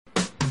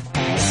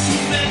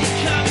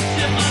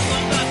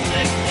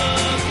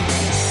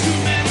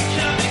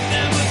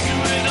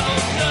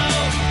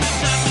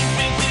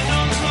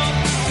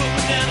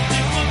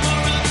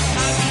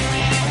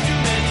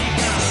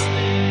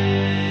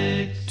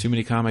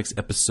Comics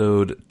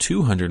episode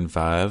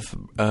 205.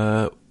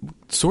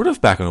 Sort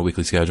of back on a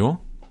weekly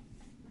schedule.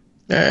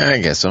 I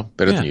guess so.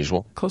 Better than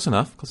usual. Close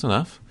enough.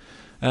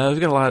 We've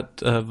got a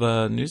lot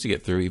of news to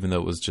get through, even though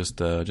it was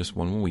just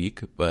 1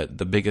 week. But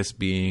the biggest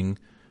being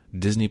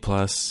Disney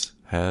Plus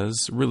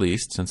has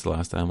released since the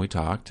last time we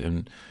talked.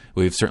 And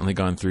we've certainly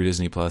gone through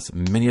Disney Plus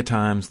many a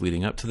times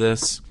leading up to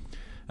this.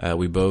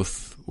 We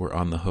both were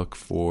on the hook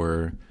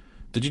for...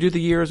 Did you do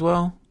the year as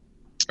well?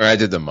 I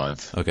did the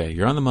month. Okay,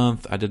 you're on the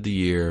month. I did the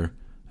year.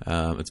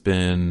 It's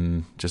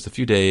been just a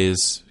few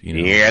days.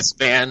 Yes,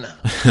 man.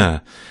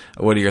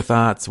 What are your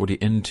thoughts? What are you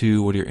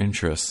into? What are your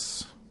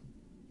interests?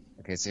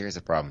 Okay, so here's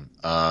the problem.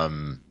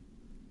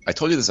 I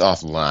told you this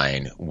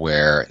offline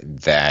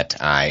that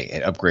I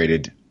had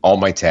upgraded all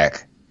my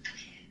tech,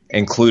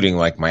 including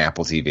like my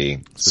Apple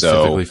TV.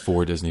 Specifically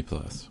for Disney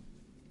Plus.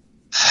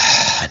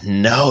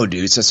 No,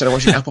 dude. So I started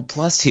watching Apple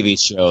Plus TV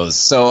shows.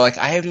 So like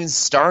I haven't even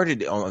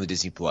started on the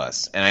Disney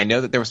Plus, and I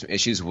know that there were some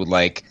issues with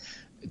like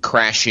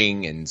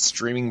crashing and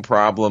streaming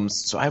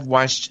problems. So I've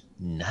watched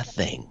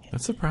nothing.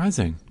 That's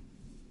surprising.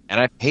 And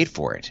I paid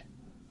for it.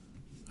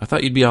 I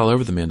thought you'd be all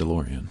over The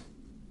Mandalorian.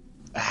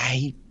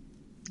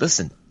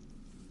 Listen.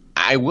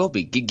 I will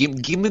be.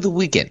 Give me the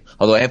weekend.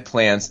 Although I have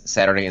plans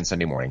Saturday and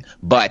Sunday morning,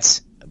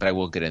 but I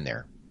will get in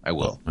there. I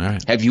will. All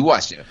right. Have you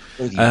watched it?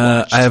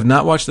 I have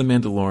not watched The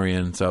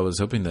Mandalorian, so I was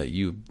hoping that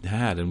you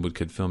had and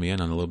could fill me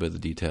in on a little bit of the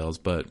details.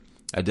 But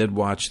I did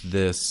watch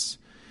this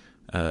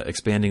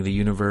Expanding the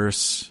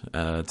Universe.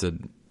 It's a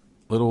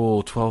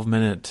little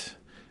 12-minute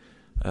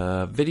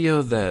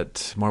video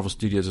that Marvel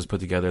Studios has put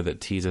together that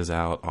teases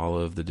out all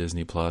of the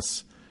Disney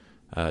Plus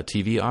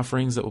TV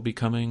offerings that will be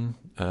coming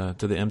to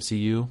the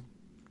MCU.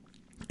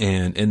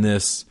 And in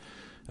this,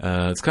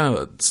 it's kind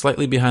of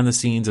slightly behind the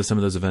scenes of some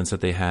of those events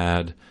that they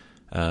had.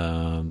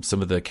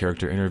 Some of the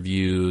character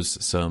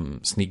interviews,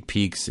 some sneak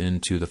peeks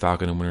into the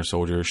Falcon and Winter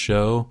Soldier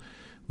show.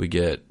 We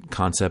get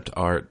concept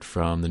art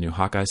from the new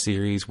Hawkeye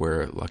series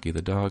where Lucky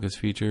the dog is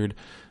featured.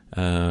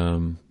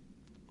 So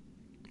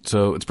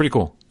it's pretty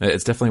cool.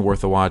 It's definitely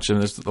worth a watch. And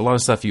there's a lot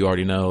of stuff you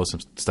already know, some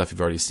stuff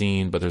you've already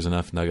seen, but there's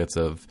enough nuggets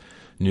of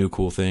new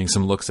cool things.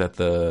 Some looks at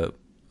the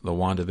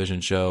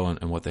WandaVision show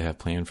and what they have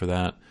planned for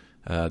that.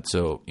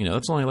 So,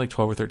 it's only like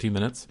 12 or 13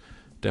 minutes.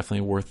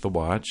 Definitely worth the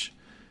watch.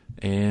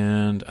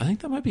 And I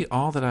think that might be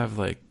all that I've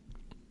like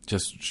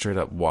just straight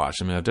up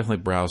watched. I mean, I've definitely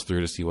browsed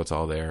through to see what's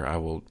all there. I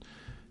will,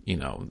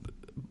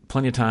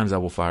 plenty of times I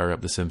will fire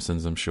up The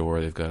Simpsons. I'm sure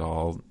they've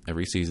got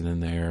every season in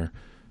there.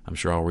 I'm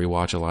sure I'll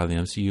rewatch a lot of the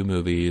MCU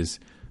movies.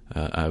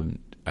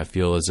 I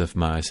feel as if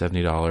my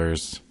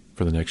 $70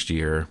 for the next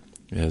year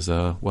is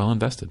well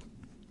invested.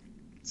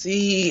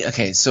 See,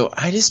 okay, so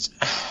I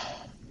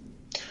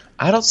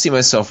don't see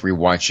myself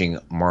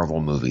rewatching Marvel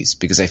movies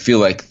because I feel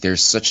like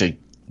there's such a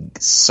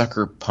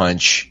sucker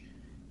punch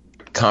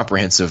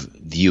comprehensive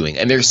viewing,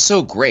 and they're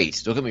so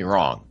great, don't get me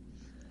wrong,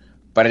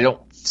 but I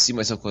don't see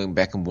myself going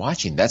back and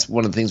watching. That's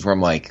one of the things where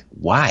I'm like,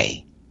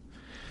 why?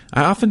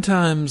 I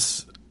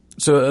oftentimes,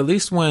 so at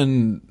least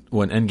when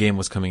Endgame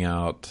was coming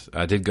out,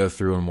 I did go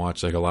through and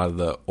watch like a lot of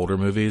the older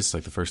movies,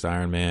 like the first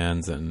Iron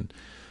Mans and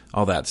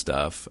all that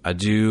stuff. I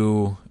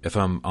do, if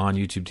I'm on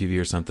YouTube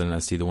TV or something and I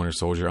see the Winter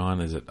Soldier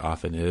on, as it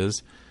often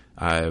is,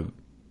 I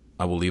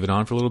will leave it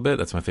on for a little bit.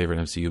 That's my favorite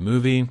MCU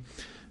movie.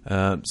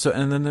 And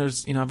then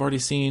there's, I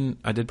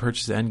did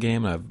purchase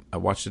Endgame. I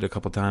watched it a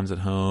couple times at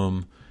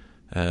home.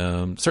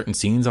 Certain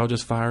scenes I'll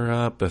just fire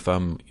up if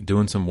I'm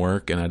doing some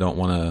work and I don't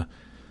want to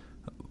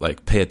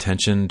like pay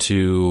attention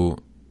to,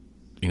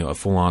 a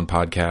full on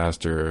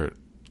podcast, or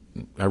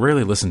I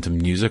rarely listen to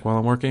music while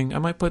I'm working. I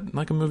might put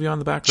like a movie on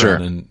the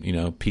background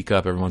and, peek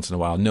up every once in a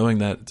while, knowing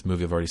that it's a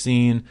movie I've already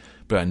seen,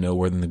 but I know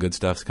where the good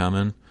stuff's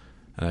coming,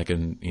 and I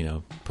can,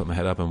 put my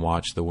head up and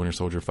watch the Winter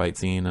Soldier fight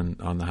scene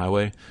on the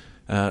highway.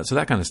 So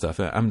that kind of stuff.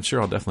 I'm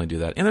sure I'll definitely do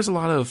that. And there's a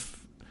lot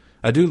of,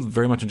 I do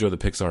very much enjoy the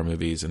Pixar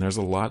movies, and there's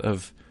a lot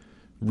of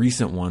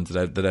recent ones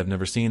that I've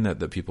never seen that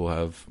people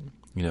have,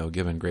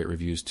 given great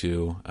reviews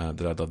to,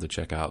 that I'd love to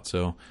check out.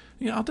 So,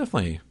 I'll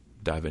definitely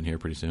dive in here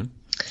pretty soon.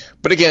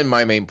 But again,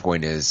 my main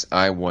point is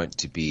I want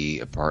to be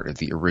a part of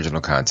the original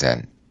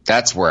content.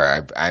 That's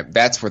where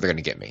that's where they're going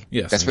to get me.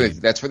 Yes, that's where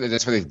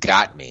they've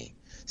got me.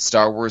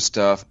 Star Wars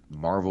stuff,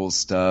 Marvel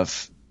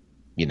stuff,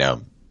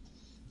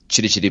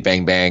 chitty chitty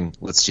bang bang.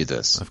 Let's do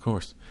this. Of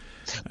course.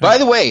 By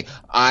the way,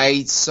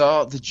 I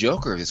saw The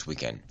Joker this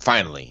weekend.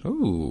 Finally.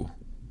 Ooh,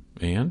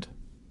 and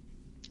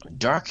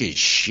dark as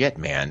shit,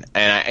 man.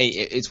 And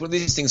it's one of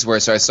these things where I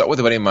saw it with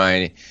a buddy of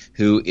mine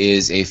who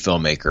is a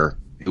filmmaker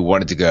who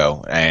wanted to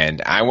go,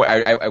 and I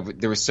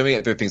there were so many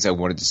other things I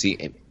wanted to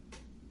see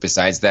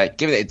besides that.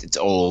 Given that it's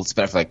old, it's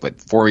been out for like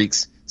 4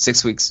 weeks,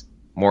 6 weeks,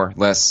 more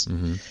less.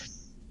 Mm-hmm.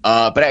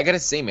 But I gotta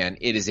say, man,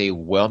 it is a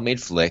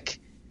well-made flick.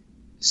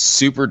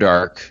 Super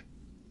dark.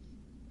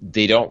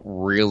 They don't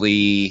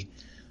really,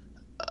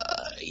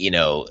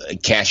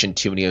 cash in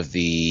too many of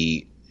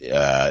the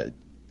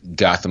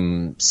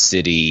Gotham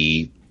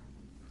City,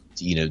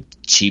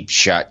 cheap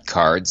shot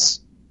cards.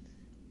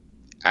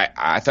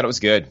 I thought it was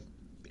good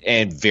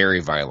and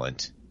very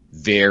violent.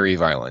 Very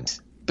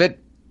violent. but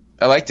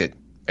I liked it.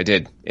 I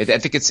did. I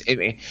think is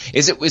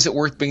it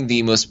worth being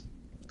the most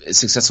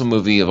successful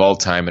movie of all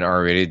time in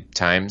R-rated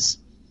times?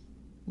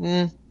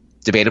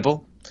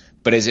 Debatable.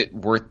 But is it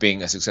worth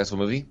being a successful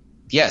movie?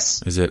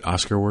 Yes. Is it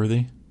Oscar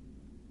worthy?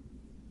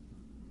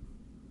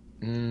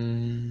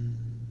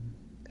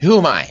 Who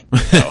am I?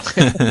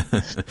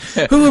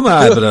 Who am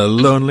I but a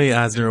lonely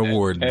Eisner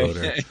Award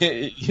voter?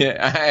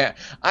 Yeah,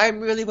 I'm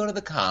really one of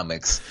the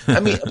comics. I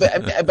mean,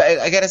 but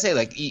I gotta say,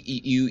 like,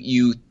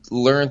 you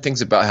learn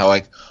things about how,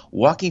 like,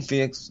 Joaquin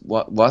Phoenix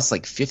lost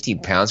like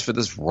 15 pounds for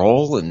this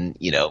role, and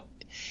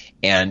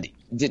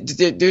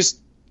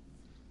there's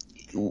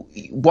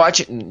watch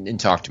it and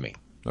talk to me.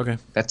 Okay,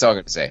 that's all I'm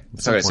gonna say.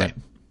 That's all I'm gonna say.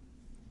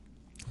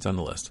 It's on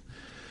the list.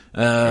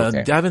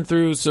 Okay. Diving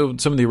through some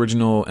of the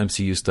original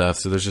MCU stuff.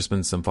 So there's just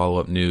been some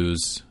follow-up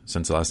news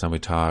since the last time we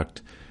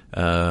talked.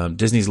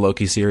 Disney's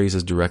Loki series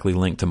is directly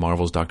linked to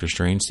Marvel's Doctor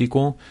Strange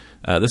sequel.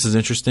 This is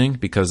interesting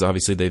because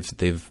obviously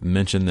they've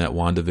mentioned that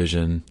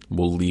WandaVision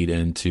will lead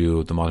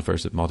into the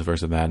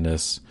Multiverse of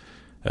Madness,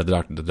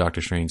 the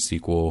Doctor Strange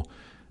sequel.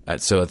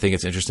 So I think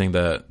it's interesting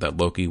that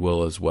Loki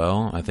will as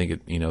well. I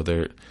think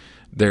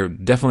they're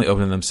definitely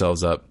opening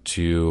themselves up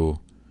to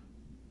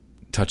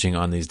touching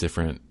on these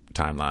different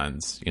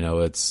timelines.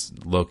 It's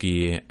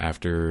Loki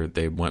after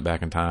they went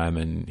back in time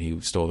and he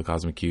stole the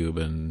Cosmic Cube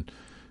and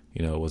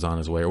was on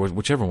his way, or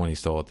whichever one he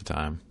stole at the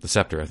time. The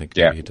scepter, I think,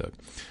 he took.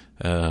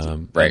 Right.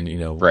 And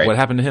right. What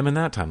happened to him in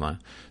that timeline.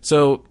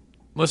 So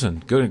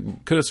listen,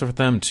 kudos for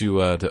them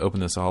to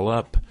open this all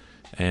up,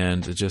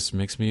 and it just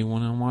makes me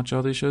want to watch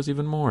all these shows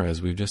even more,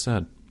 as we've just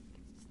said.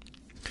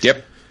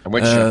 Yep.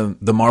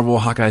 The Marvel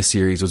Hawkeye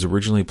series was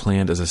originally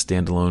planned as a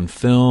standalone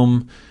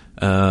film.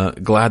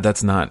 Glad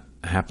that's not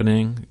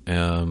happening.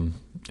 And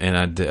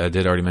I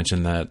did already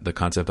mention that the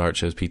concept art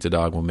shows Pizza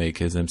Dog will make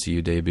his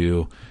MCU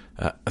debut.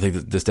 I think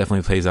that this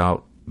definitely plays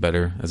out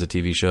better as a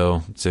TV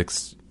show.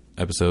 6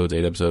 episodes,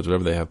 8 episodes,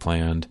 whatever they have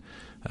planned.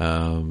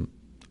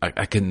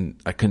 I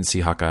couldn't see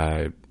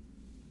Hawkeye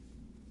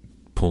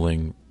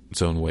pulling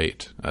its own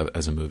weight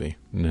as a movie.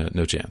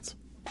 No chance.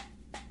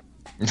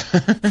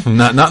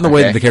 not in the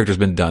way that the character's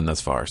been done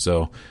thus far.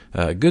 So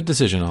good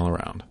decision all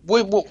around.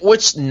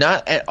 Which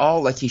not at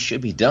all like he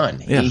should be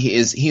done. Yeah. He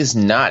is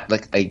not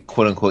like a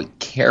quote unquote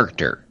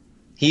character.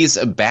 He's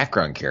a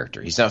background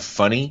character. He's not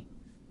funny.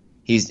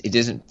 It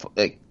doesn't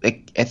like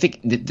I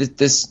think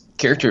this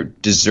character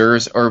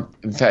deserves, or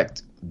in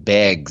fact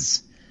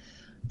begs,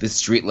 the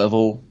street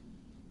level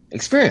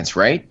experience.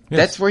 Right? Yes.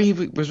 That's where he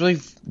was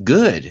really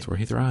good. That's where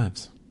he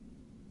thrives.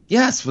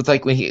 Yes, with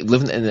like when he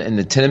lived in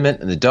the tenement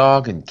and the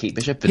dog and Kate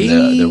Bishop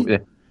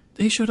and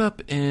he showed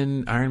up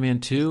in Iron Man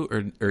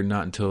 2 or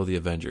not until the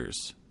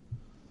Avengers.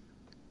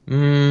 I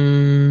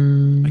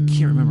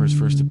can't remember his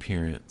first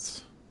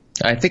appearance.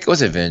 I think it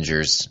was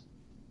Avengers.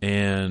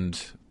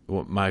 And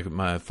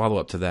my follow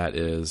up to that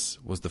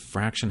was the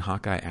Fraction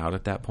Hawkeye out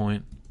at that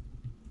point?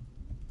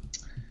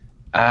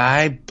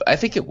 I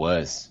think it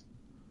was.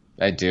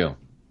 I do.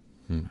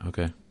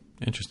 Okay.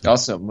 Interesting.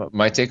 Also,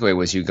 my takeaway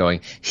was you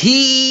going,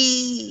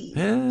 he.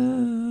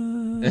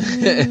 Okay,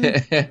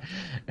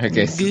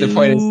 so the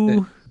point is,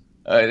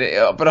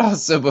 but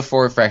also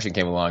before Fraction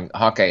came along,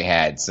 Hawkeye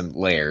had some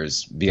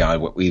layers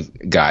beyond what we've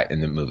got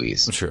in the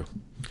movies. True.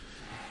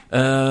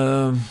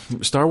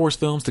 Star Wars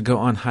films to go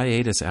on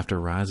hiatus after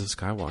Rise of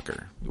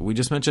Skywalker. We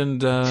just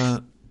mentioned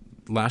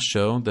last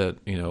show that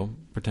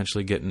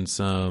potentially getting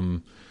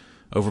some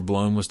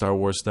overblown with Star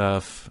Wars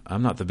stuff.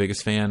 I'm not the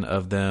biggest fan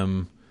of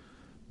them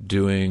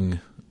doing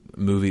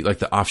like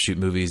the offshoot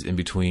movies in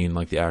between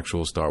like the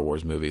actual Star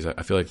Wars movies.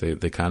 I feel like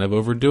they kind of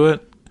overdo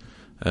it.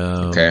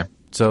 Okay.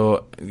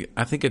 So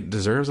I think it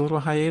deserves a little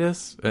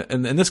hiatus.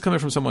 And this coming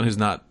from someone who's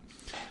not,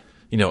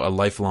 a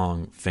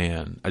lifelong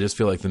fan. I just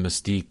feel like the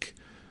mystique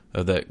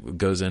that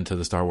goes into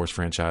the Star Wars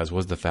franchise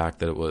was the fact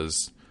that it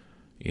was,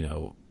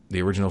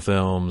 the original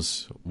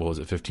films,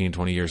 15,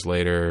 20 years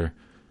later,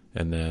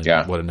 and then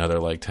another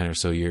like 10 or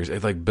so years.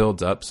 It like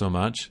builds up so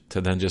much to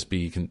then just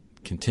be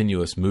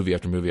continuous movie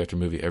after movie after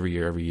movie every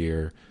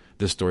year,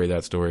 this story,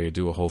 that story,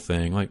 do a whole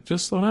thing. Like,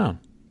 just slow down.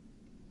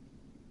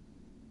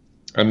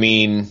 I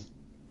mean,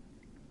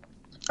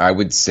 I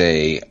would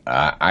say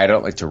I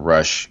don't like to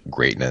rush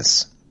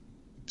greatness.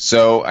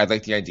 So I'd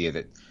like the idea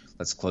that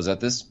let's close out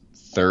this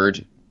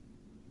third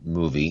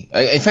movie.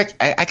 In fact,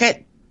 I got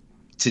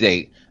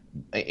today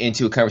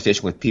into a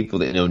conversation with people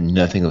that know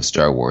nothing of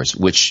Star Wars,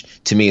 which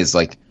to me is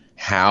like,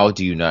 how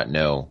do you not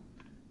know?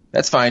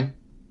 That's fine.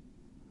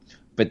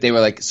 But they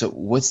were like, so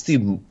what's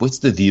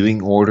the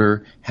viewing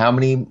order? How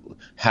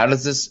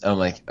does this? I'm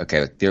like,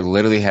 okay, they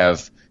literally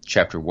have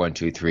chapter 1,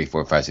 2, 3,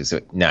 4, 5, 6,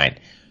 7, 9.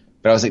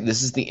 But I was like,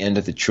 this is the end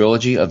of the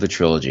trilogy of the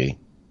trilogy.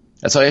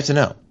 That's all you have to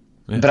know.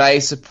 Yeah. But I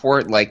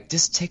support like,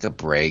 just take a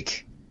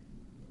break.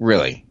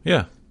 Really.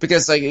 Yeah.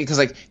 Because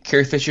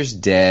Carrie Fisher's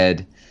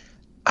dead.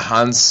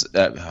 Han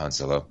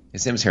Solo.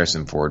 His name is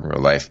Harrison Ford in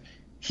real life.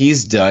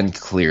 He's done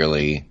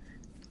clearly.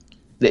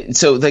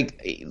 So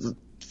like,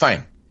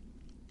 fine.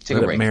 Take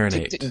a break.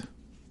 Marinate.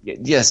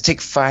 Yes,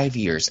 take 5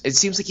 years. It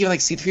seems like you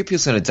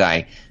C-3PO's going to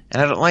die,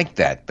 and I don't like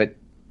that. But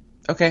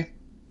Okay,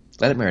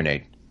 let it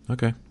marinate.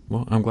 Okay.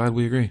 Well, I'm glad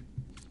we agree.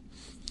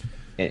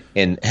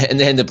 And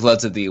the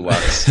bloods of the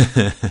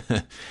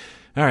Ewoks.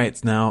 All right,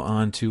 it's now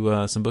on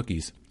to some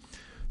bookies.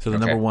 So the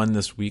Okay. number one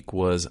this week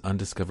was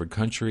Undiscovered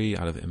Country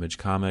out of Image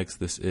Comics.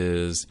 This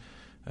is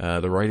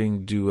the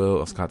writing duo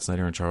of Scott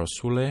Snyder and Charles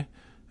Soule,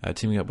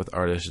 teaming up with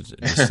artists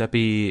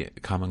Giuseppe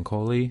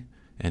Camuncoli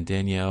and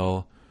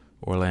Danielle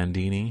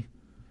Orlandini,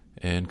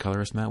 and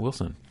colorist Matt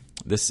Wilson.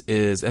 This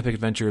is epic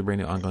adventure, a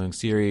brand new ongoing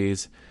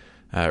series.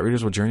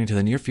 Readers will journey to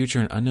the near future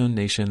in an unknown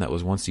nation that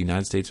was once the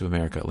United States of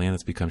America, a land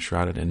that's become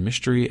shrouded in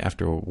mystery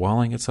after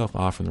walling itself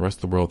off from the rest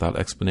of the world without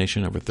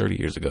explanation over 30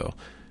 years ago.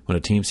 When a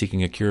team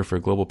seeking a cure for a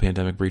global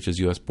pandemic breaches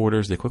U.S.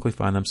 borders, they quickly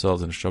find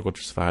themselves in a struggle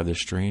to survive this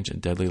strange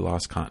and deadly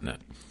lost continent.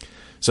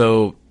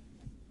 So,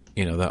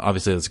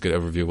 obviously that's a good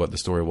overview of what the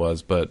story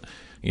was, but,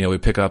 we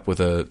pick up with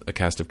a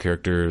cast of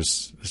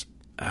characters,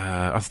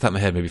 off the top of my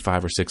head, maybe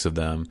 5 or 6 of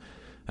them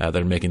that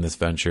are making this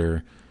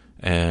venture,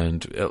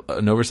 and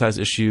an oversized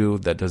issue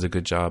that does a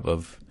good job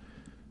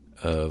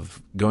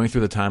of going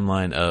through the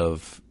timeline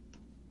of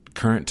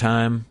current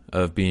time,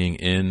 of being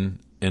in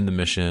the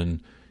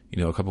mission,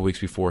 a couple weeks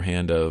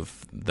beforehand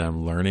of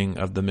them learning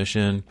of the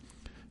mission,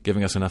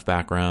 giving us enough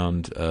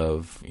background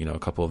of, a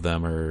couple of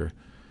them are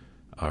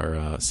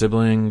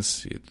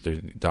siblings, they're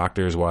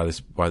doctors, why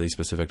these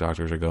specific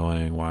doctors are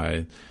going,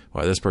 why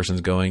this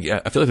person's going. Yeah,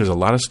 I feel like there's a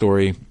lot of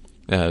story,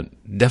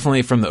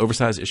 definitely from the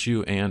oversized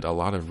issue, and a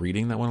lot of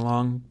reading that went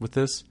along with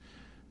this.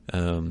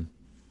 I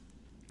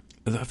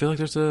feel like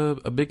there's a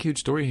big, huge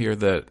story here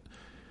that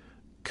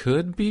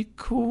could be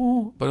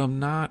cool, but I'm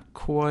not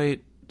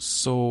quite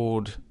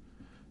sold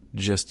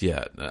just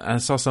yet. I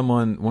saw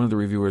one of the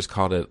reviewers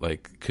called it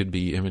like could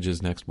be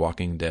Image's next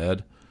Walking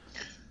Dead.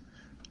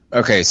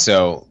 Okay,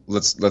 so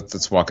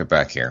let's walk it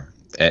back here.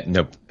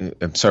 No,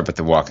 I'm sorry about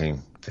the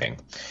walking thing.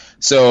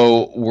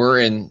 So we're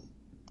in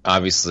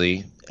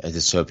obviously a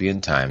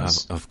dystopian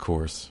times, of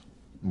course,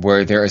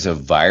 where there is a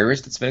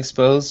virus that's been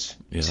exposed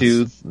yes.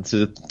 to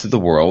the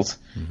world,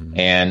 mm-hmm.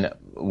 and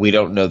we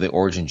don't know the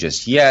origin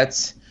just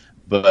yet.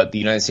 But the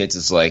United States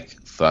is like,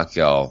 fuck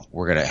y'all,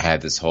 we're gonna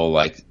have this whole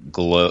like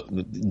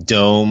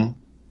dome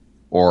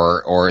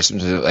or some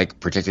sort of like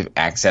protective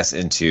access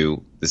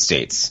into the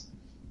states.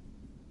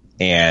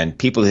 And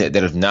people that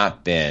have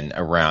not been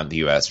around the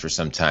U.S. for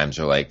some times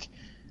are like,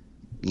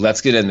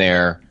 let's get in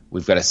there.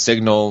 We've got a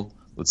signal.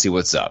 Let's see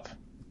what's up.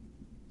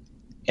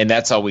 And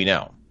that's all we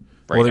know.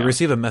 Well, they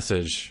receive a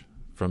message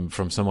from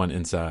someone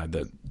inside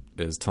that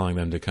is telling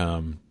them to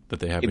come,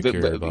 that they have a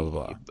cure, blah, blah,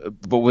 blah.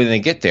 But when they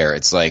get there,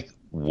 it's like,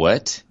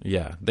 what?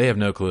 Yeah, they have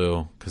no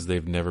clue because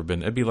they've never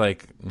been. It'd be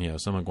like,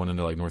 someone going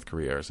into like North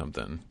Korea or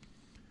something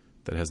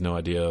that has no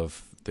idea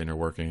of the inner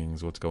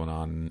workings, what's going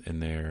on in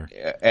there.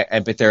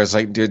 But there's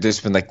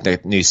been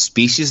like new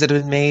species that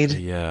have been made.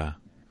 Yeah,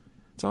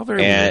 it's all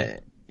very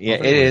weird. Yeah,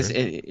 it is.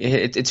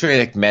 It's very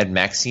like Mad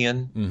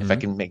Maxian, mm-hmm. if I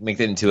can make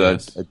that into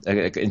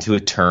into a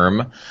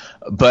term.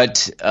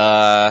 But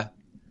I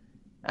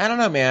don't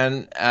know,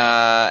 man.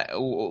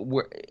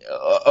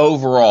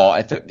 Overall,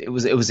 I thought it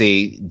was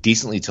a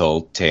decently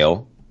told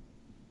tale.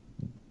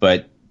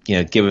 But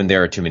given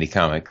there are too many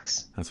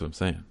comics, that's what I'm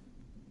saying.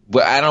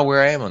 Well, I don't know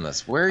where I am on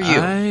this. Where are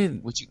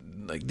you?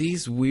 Like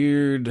these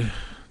weird,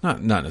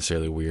 not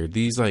necessarily weird.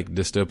 These like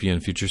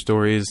dystopian future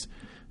stories.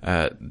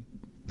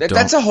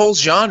 That's a whole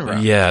genre.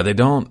 Yeah,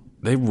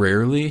 they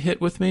rarely hit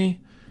with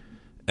me.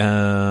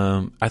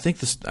 I think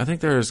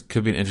there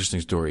could be an interesting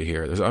story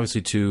here. There's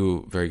obviously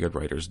 2 very good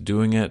writers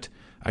doing it.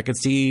 I could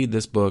see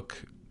this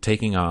book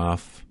taking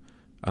off.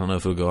 I don't know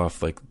if it'll go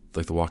off like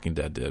The Walking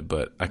Dead did,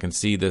 but I can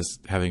see this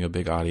having a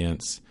big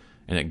audience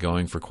and it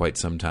going for quite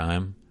some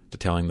time, to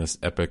telling this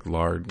epic,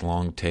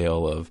 long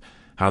tale of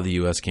how the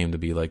U.S. came to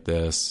be like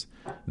this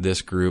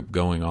group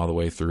going all the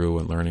way through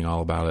and learning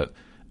all about it.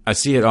 I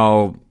see it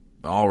all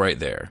right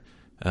there.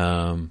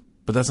 But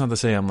that's not to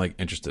say I'm like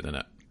interested in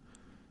it.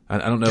 I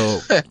don't know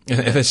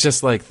if it's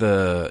just like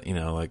there's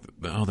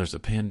a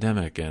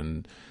pandemic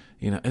and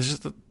it's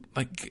just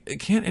like,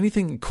 can't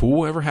anything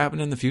cool ever happen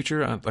in the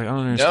future? I don't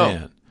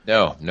understand.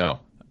 No.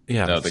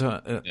 Yeah.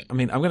 I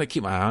mean, I'm going to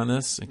keep my eye on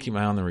this and keep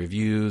my eye on the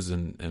reviews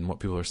and what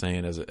people are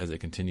saying as it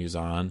continues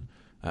on.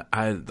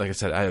 Like I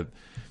said,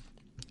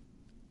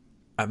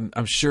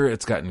 I'm sure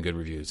it's gotten good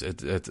reviews.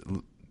 It's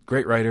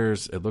great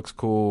writers. It looks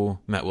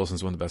cool. Matt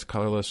Wilson's one of the best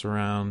colorlists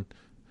around.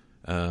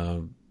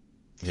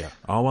 Yeah,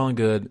 all well and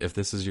good. If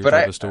this is your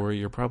type of story,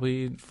 you're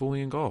probably fully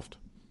engulfed.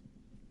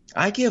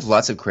 I give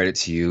lots of credit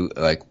to you,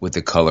 like with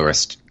the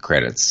colorist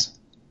credits.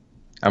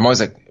 I'm always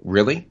like,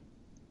 really?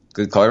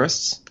 Good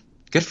colorists?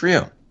 Good for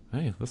you.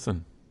 Hey,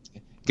 listen.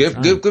 Good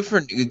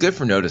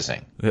for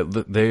noticing.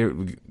 They're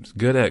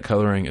good at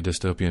coloring a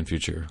dystopian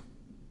future.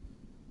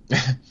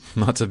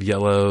 Lots of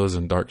yellows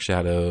and dark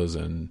shadows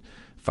and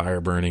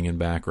fire burning in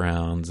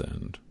backgrounds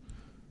and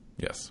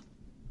yes.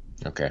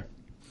 Okay.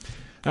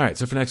 All right.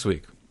 So for next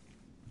week,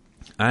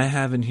 I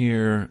have in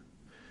here.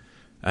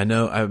 I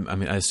know. I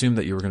assume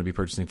that you were going to be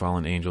purchasing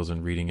Fallen Angels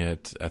and reading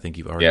it. I think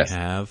you already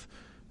have.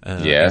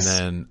 Yes.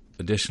 And then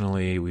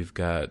Additionally, we've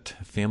got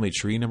Family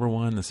Tree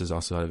 #1. This is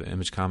also out of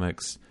Image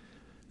Comics.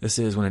 This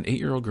is when an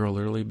 8-year-old girl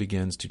literally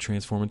begins to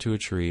transform into a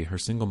tree. Her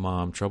single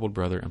mom, troubled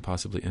brother, and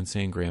possibly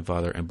insane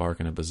grandfather embark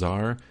on a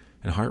bizarre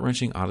and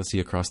heart-wrenching odyssey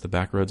across the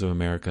back roads of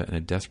America in a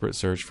desperate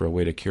search for a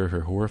way to cure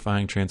her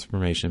horrifying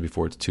transformation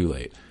before it's too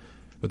late.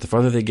 But the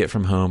farther they get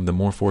from home, the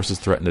more forces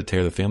threaten to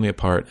tear the family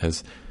apart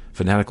as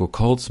fanatical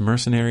cults,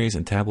 mercenaries,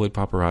 and tabloid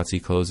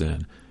paparazzi close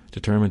in,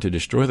 determined to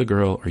destroy the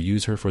girl or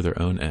use her for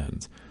their own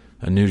ends.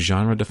 A new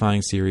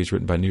genre-defying series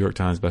written by New York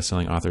Times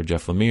bestselling author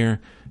Jeff Lemire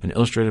and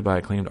illustrated by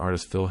acclaimed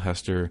artist Phil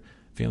Hester,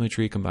 Family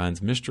Tree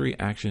combines mystery,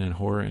 action, and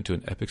horror into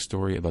an epic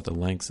story about the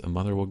lengths a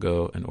mother will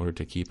go in order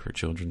to keep her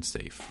children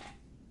safe.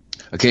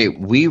 Okay,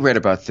 we read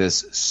about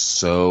this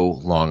so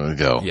long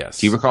ago. Yes.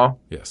 Do you recall?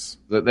 Yes.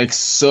 Like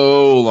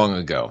so long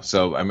ago.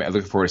 So I'm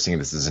looking forward to seeing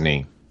this as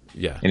any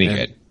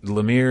good.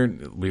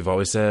 Lemire, we've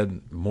always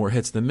said more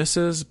hits than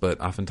misses,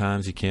 but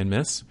oftentimes you can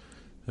miss.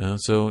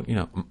 So,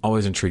 I'm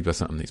always intrigued by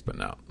something he's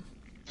putting out.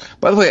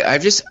 By the way, I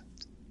just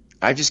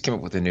came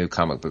up with a new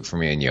comic book for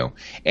me and you.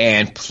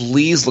 And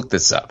please look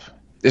this up.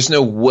 There's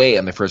no way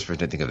I'm the first person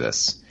to think of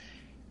this.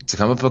 It's a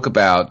comic book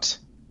about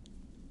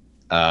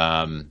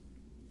a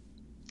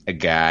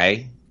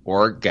guy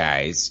or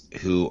guys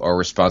who are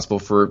responsible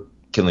for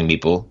killing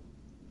people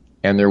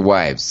and their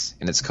wives.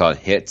 And it's called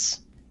Hits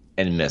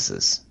and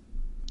Misses.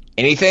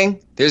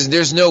 Anything?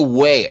 There's no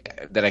way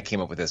that I came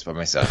up with this by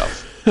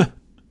myself.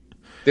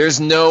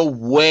 There's no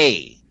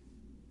way.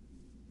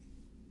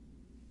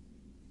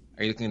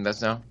 Are you looking at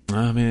this now?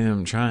 I mean,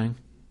 I'm trying.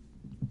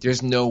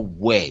 There's no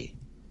way.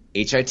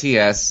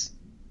 HITS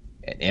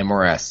and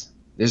MRS.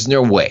 There's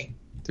no way.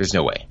 There's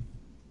no way.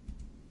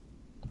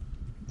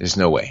 There's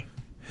no way.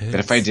 Hits but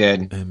if I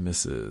did, and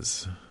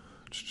misses.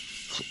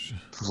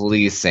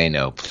 Please say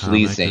no.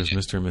 Please say no.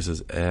 There's Mr. and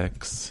Mrs.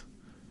 X.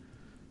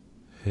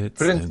 Hits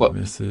Put in, and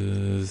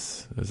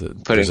misses.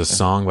 There's a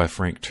song by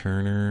Frank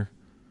Turner.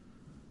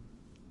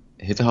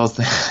 Who the hell's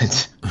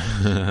that?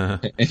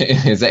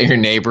 Is that your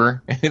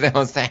neighbor? Who the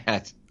hell's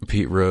that?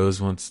 Pete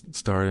Rose once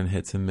starred in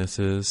Hits and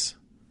Misses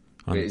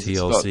on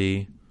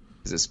TLC.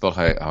 Is it spelled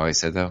how I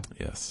said, though?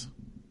 Yes.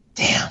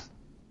 Damn.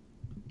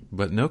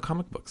 But no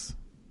comic books.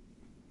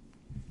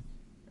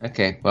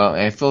 Okay, well,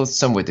 I feel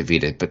somewhat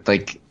defeated, but,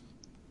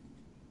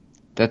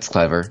 that's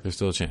clever. There's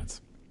still a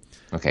chance.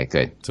 Okay,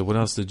 good. So what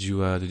else did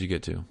you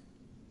get to?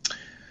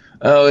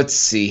 Oh, let's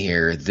see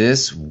here.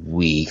 This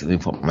week, let me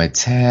pull up my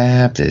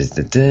tab.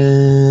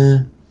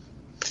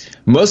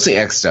 Mostly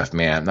X stuff,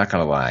 man. I'm not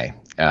going to lie.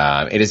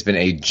 It has been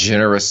a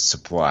generous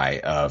supply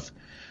of...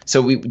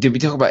 So did we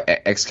talk about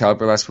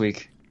Excalibur last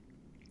week?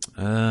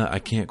 I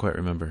can't quite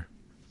remember.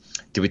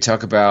 Did we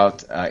talk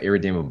about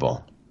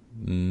Irredeemable?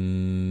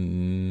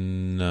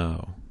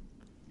 No.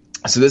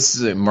 So this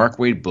is a Mark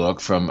Waid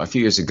book from a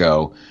few years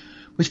ago,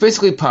 which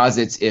basically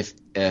posits if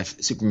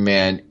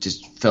Superman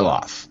just fell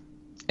off.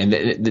 And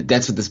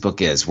that's what this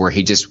book is, where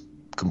he just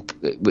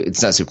 –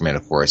 it's not Superman,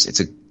 of course. It's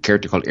a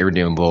character called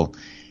Irredeemable,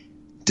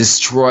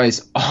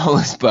 destroys all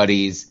his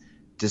buddies,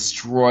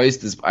 destroys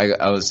this island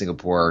of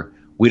Singapore.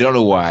 We don't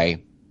know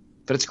why,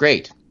 but it's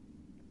great.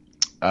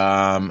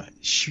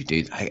 Shoot,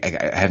 dude,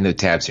 I have no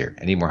tabs here.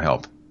 I need more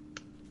help.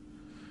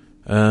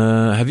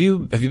 Have you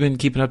been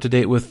keeping up to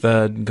date with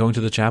Going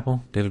to the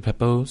Chapel, David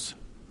Pepose?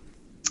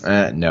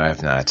 No, I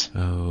have not.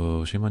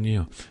 Oh, shame on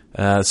you.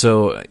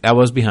 So I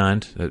was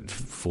behind.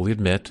 Fully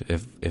admit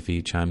if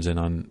he chimes in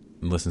on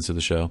and listens to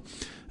the show,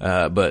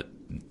 but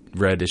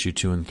read issue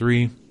 2 and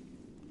 3,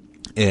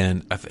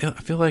 and I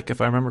feel like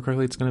if I remember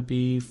correctly, it's going to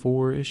be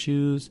 4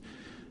 issues.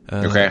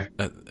 Okay.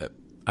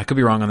 I could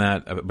be wrong on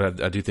that,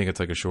 but I do think it's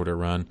like a shorter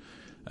run.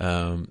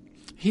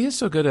 He is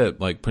so good at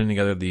putting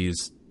together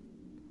these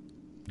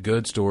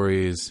good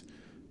stories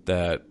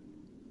that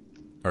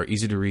are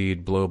easy to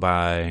read, blow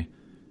by,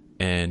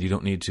 and you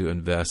don't need to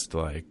invest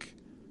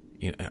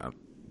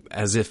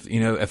as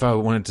if I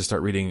wanted to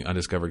start reading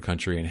Undiscovered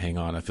Country and hang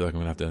on, I feel like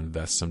I'm going to have to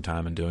invest some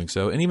time in doing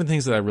so. And even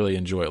things that I really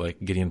enjoy,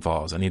 like Gideon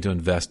Falls, I need to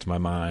invest my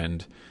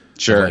mind.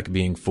 Sure.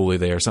 Being fully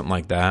there, something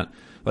like that.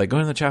 Like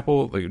Going to the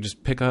Chapel,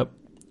 just pick up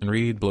and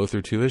read, blow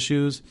through 2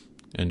 issues,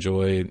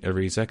 enjoy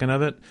every second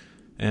of it,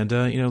 and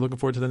looking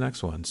forward to the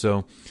next one.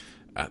 So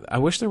I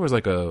wish there was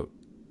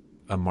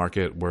a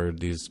market where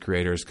these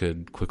creators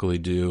could quickly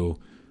do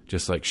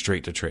just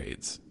straight to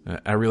trades.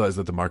 I realize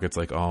that the market's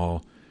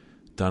all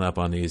done up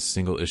on these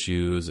single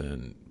issues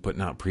and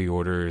putting out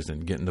pre-orders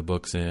and getting the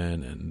books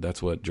in, and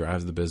that's what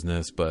drives the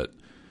business. But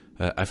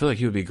I feel like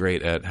he would be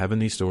great at having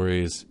these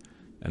stories,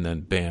 and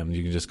then bam,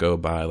 you can just go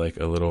buy a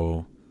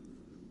little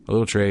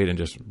trade and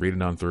just read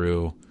it on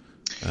through.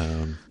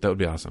 That would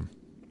be awesome.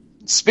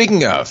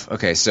 Speaking of,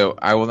 okay, so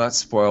I will not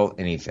spoil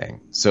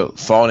anything. So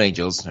Fallen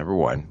Angels,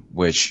 #1,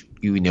 which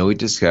we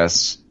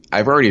discussed.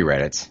 I've already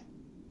read it,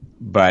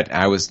 but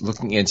I was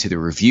looking into the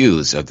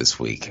reviews of this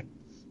week,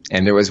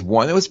 and there was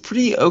one that was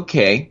pretty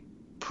okay,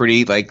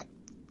 pretty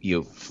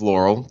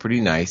floral, pretty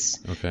nice.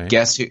 Okay.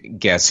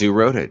 Guess who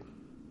wrote it?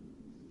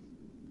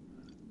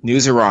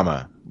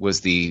 Newsarama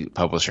was the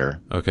publisher.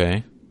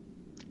 Okay.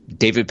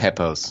 David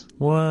Pepose.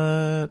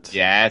 What?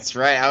 Yeah, that's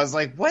right. I was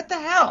like, what the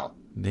hell?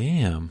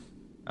 Damn.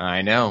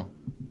 I know.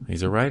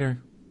 He's a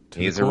writer.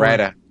 He's a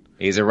writer.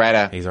 He's a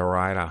writer. He's a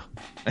writer.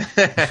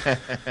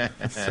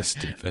 That's so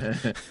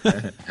stupid.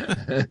 But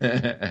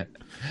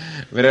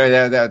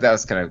that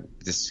was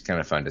kind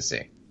of fun to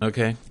see.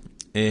 Okay.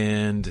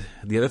 And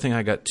the other thing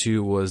I got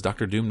to was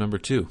Doctor Doom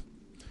 #2.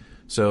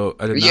 So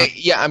I did not.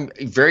 Yeah, I'm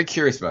very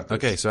curious about this.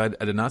 Okay, so I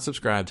did not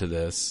subscribe to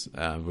this.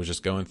 I was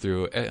just going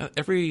through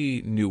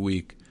every new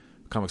week,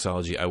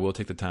 Comixology. I will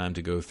take the time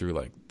to go through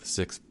like the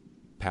 6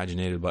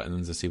 paginated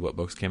buttons to see what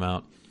books came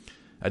out.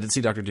 I did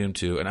see Doctor Doom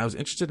 2, and I was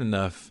interested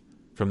enough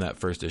from that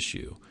first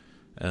issue.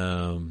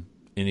 And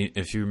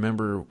if you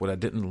remember, what I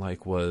didn't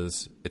like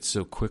was it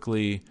so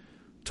quickly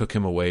took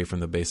him away from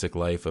the basic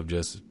life of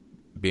just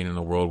being in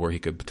a world where he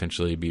could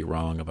potentially be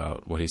wrong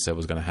about what he said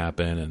was going to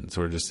happen and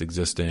sort of just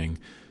existing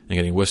and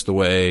getting whisked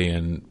away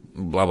and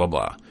blah, blah,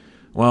 blah.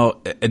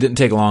 Well, it didn't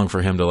take long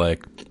for him to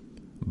like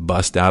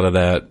bust out of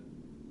that,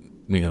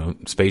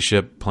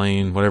 spaceship,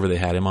 plane, whatever they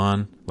had him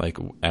on, like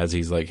as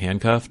he's like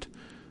handcuffed.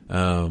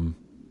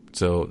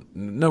 So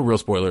no real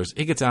spoilers.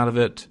 He gets out of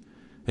it.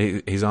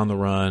 He's on the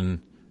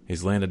run.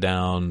 He's landed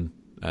down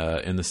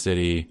in the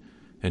city,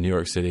 in New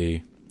York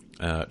City,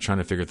 trying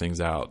to figure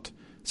things out.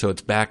 So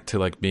it's back to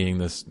like being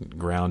this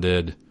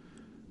grounded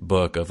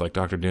book of like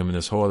Doctor Doom in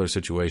this whole other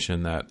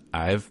situation that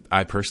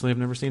I personally have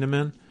never seen him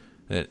in,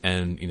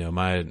 and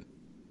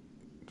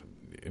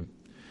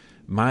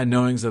my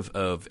knowings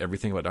of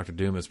everything about Doctor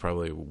Doom is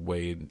probably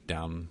way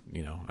down.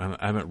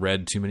 I haven't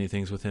read too many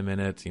things with him in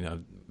it.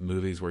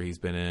 Movies where he's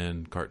been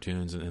in,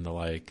 cartoons and the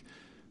like.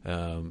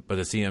 But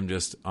to see him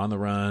just on the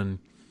run,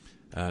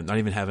 not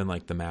even having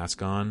like the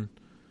mask on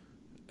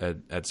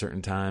at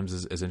certain times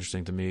is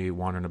interesting to me.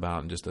 Wandering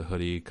about in just a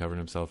hoodie, covering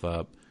himself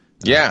up.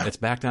 Yeah, it's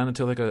back down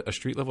into like a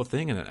street level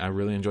thing, and I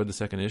really enjoyed the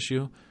second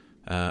issue.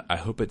 I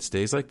hope it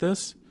stays like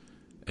this.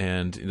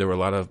 And there were a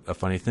lot of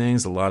funny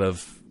things, a lot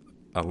of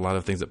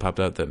things that popped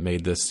out that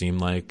made this seem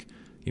like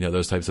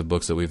those types of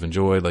books that we've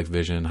enjoyed, like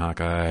Vision,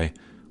 Hawkeye,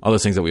 all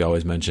those things that we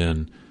always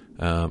mention.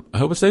 I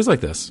hope it stays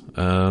like this.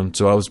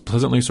 So I was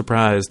pleasantly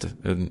surprised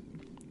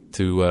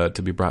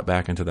to be brought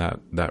back into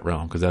that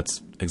realm, because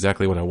that's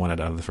exactly what I wanted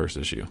out of the first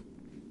issue.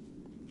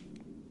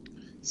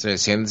 So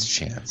there's a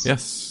chance.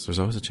 Yes, there's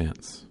always a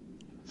chance.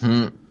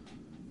 And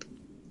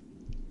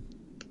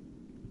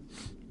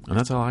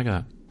that's all I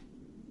got.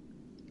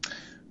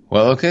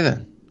 Well, okay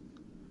then.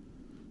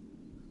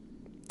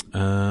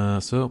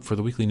 So for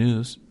the weekly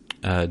news,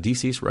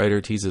 DC's writer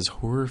teases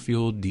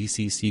horror-fueled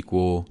DC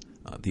sequel,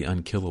 The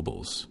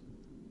Unkillables.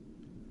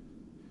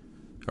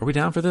 Are we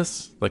down for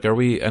this? Like, are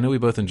we? I know we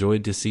both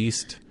enjoyed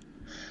Deceased.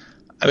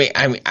 I mean,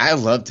 I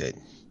loved it.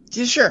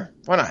 Yeah, sure.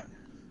 Why not?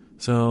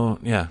 So,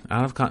 yeah,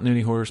 out of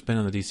continuity horror spin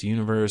on the DC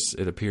universe,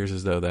 it appears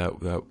as though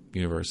that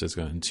universe is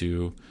going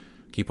to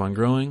keep on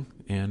growing,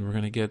 and we're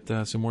going to get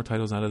some more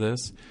titles out of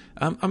this.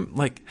 I'm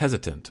like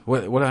hesitant.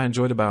 What I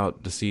enjoyed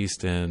about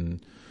Deceased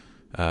and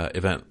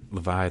Event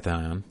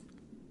Leviathan.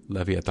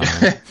 I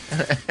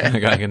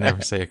can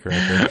never say it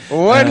correctly.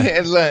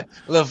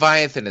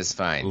 Leviathan is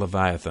fine.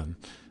 Leviathan.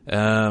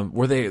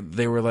 Where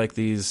they were like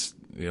these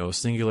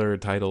singular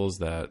titles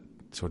that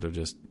sort of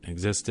just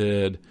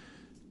existed,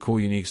 cool,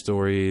 unique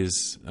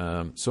stories.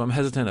 So I'm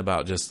hesitant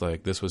about just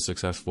like this was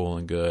successful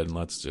and good, and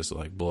let's just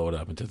like blow it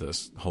up into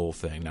this whole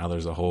thing. Now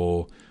there's a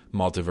whole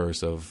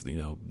multiverse of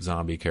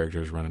zombie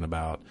characters running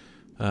about.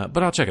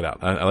 But I'll check it out.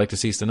 I like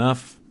Deceased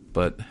enough,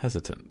 but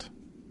hesitant.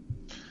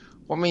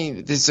 Well, I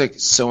mean, there's like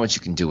so much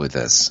you can do with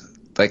this.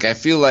 Like, I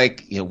feel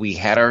like we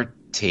had our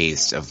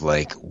taste of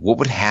like what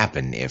would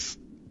happen if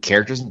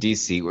characters in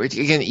DC.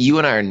 Again, you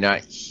and I are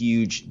not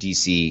huge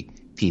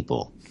DC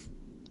people.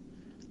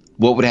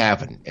 What would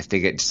happen if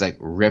they get just like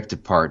ripped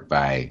apart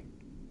by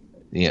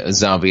a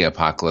zombie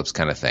apocalypse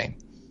kind of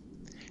thing?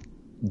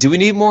 Do we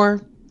need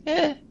more?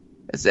 That's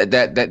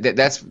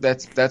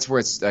where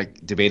it's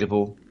like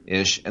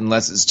debatable-ish,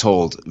 unless it's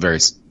told very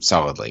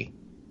solidly,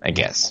 I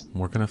guess.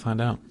 We're gonna find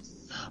out.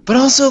 But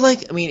also,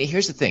 like, I mean,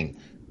 here's the thing.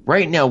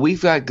 Right now,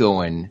 we've got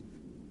going.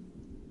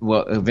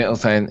 Well,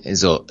 Event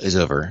is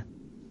over.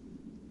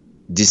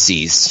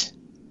 Deceased.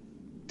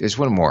 There's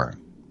one more.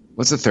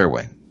 What's the third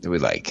one that we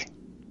like?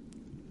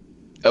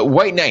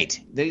 White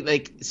Knight. Yeah.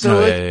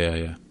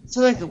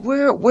 So like,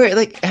 where,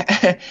 like,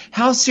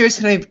 how serious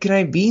can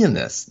I be in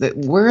this?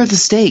 Where are the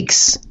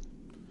stakes?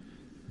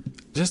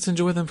 Just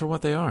enjoy them for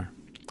what they are.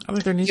 I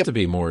think there needs to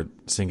be more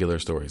singular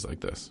stories like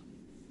this.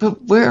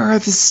 But where are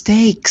the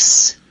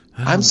stakes?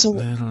 I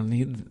don't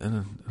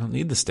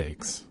need the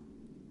stakes.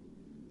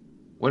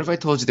 What if I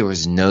told you there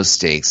was no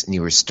stakes and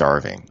you were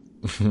starving?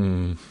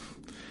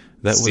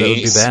 That would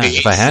be bad.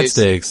 If I had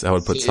steaks, I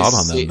would put salt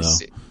on them, though.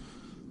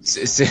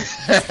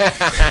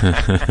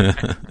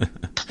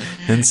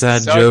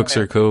 Inside jokes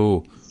are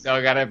cool. Still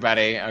got it,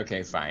 buddy.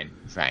 Okay, fine.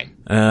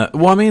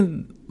 Well, I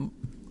mean,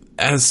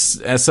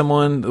 as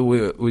someone,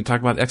 we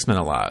talk about X-Men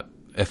a lot.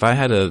 If I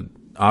had an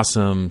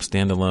awesome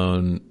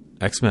standalone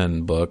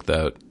X-Men book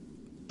that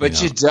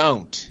But you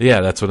don't.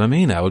 Yeah, that's what I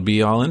mean. I would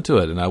be all into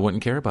it, and I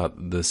wouldn't care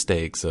about the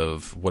stakes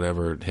of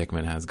whatever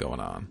Hickman has going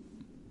on.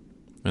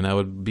 And I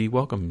would be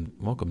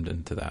welcomed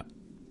into that.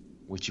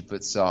 Would you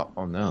put salt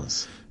on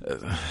those?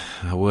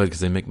 I would, because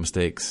they make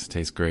mistakes.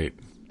 Taste great.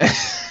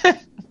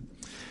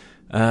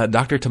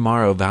 Dr.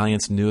 Tomorrow,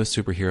 Valiant's newest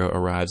superhero,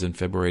 arrives in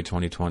February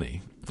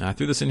 2020. I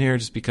threw this in here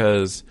just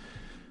because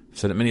I've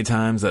said it many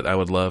times that I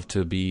would love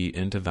to be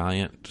into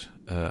Valiant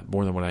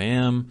more than what I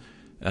am.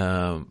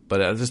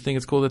 But I just think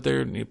it's cool that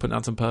they're putting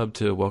out some pub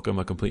to welcome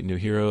a complete new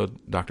hero,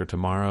 Dr.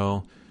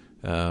 Tomorrow,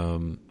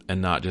 and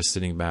not just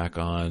sitting back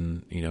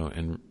on,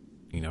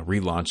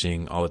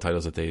 relaunching all the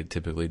titles that they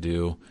typically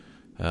do.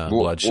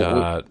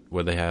 Bloodshot,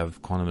 where they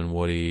have Quantum and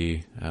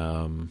Woody.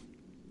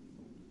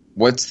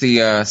 What's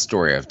the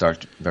story of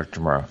Dr.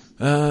 Tomorrow?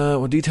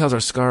 Well, details are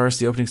scarce.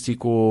 The opening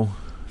sequel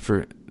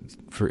for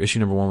issue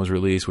number 1 was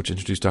released, which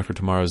introduced Dr.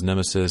 Tomorrow's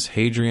nemesis,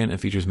 Hadrian,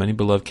 and features many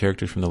beloved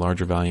characters from the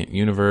larger Valiant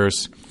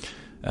universe.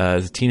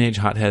 The teenage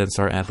hothead and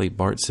star athlete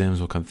Bart Sims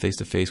will come face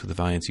to face with the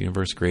Valiant's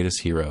universe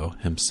greatest hero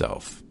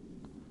himself.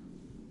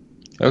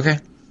 Okay.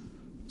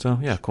 So,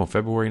 yeah, cool.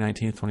 February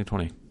 19th,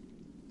 2020.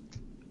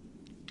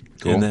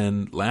 Cool. And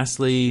then,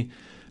 lastly,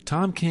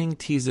 Tom King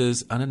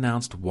teases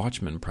unannounced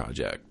Watchmen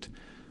project.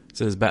 It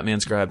says Batman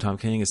scribe Tom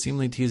King is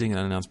seemingly teasing an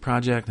unannounced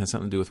project and has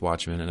something to do with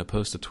Watchmen. In a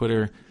post to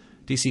Twitter,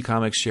 DC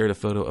Comics shared a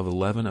photo of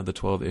 11 of the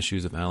 12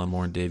 issues of Alan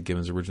Moore and Dave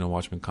Gibbons' original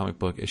Watchmen comic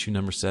book. Issue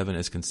number 7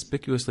 is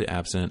conspicuously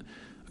absent.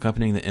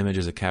 Accompanying the image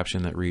is a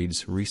caption that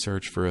reads,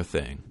 "Research for a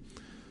thing."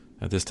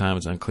 At this time,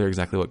 it's unclear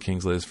exactly what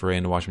King's latest foray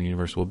into Watchmen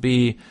universe will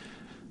be.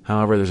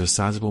 However, there's a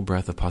sizable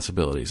breadth of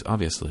possibilities,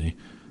 obviously.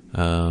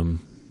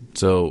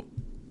 So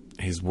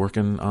he's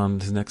working on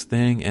his next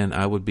thing, and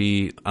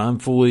I'm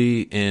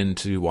fully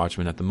into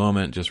Watchmen at the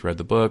moment. Just read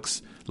the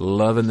books,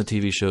 loving the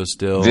TV show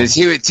still. The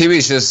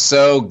TV show's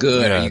so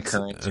good. Yeah, are you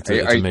current? It's are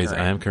you amazing.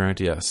 current? I am current,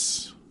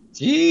 yes.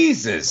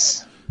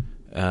 Jesus.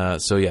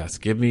 So yes,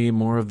 give me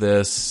more of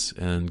this,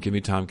 and give me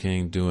Tom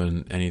King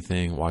doing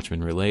anything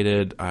Watchmen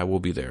related. I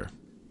will be there.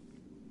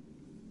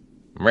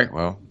 Right.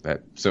 Well,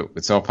 so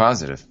it's all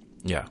positive.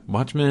 Yeah,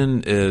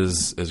 Watchmen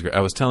is great. I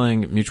was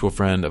telling a mutual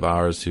friend of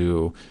ours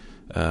who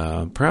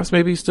perhaps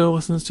maybe still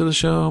listens to the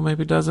show,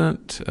 maybe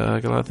doesn't.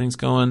 Got a lot of things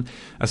going.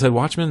 I said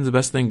Watchmen's the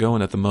best thing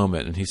going at the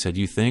moment, and he said,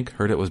 "You think?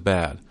 Heard it was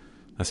bad."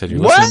 I said, "You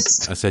what?"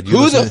 listen. I said,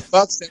 "Who the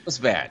fuck said it was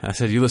bad?" I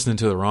said, "You listening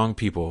to the wrong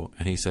people."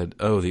 And he said,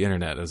 "Oh, the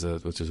internet,"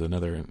 which is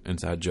another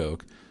inside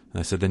joke. And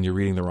I said, "Then you're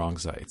reading the wrong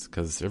sites,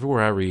 because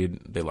everywhere I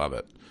read, they love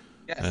it."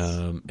 Yes.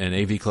 And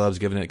AV Club's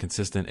giving it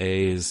consistent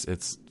A's.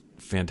 It's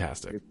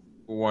fantastic.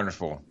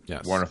 Wonderful.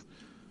 Yes. Wonderful.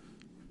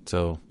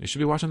 So you should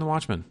be watching The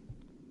Watchmen.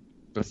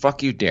 But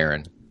fuck you,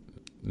 Darren.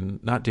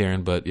 Not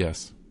Darren, but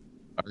yes.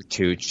 Or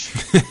Tooch.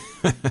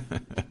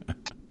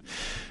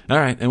 All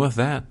right, and with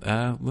that,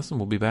 listen,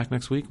 we'll be back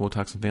next week. We'll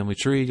talk some Family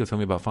Tree. You'll tell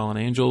me about Fallen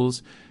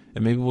Angels,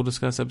 and maybe we'll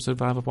discuss episode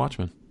 5 of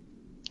Watchmen.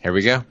 Here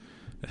we go.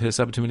 Hit us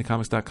up at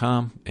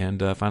toomanycomics.com and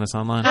find us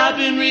online. I've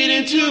been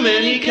reading too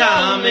many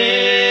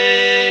comics.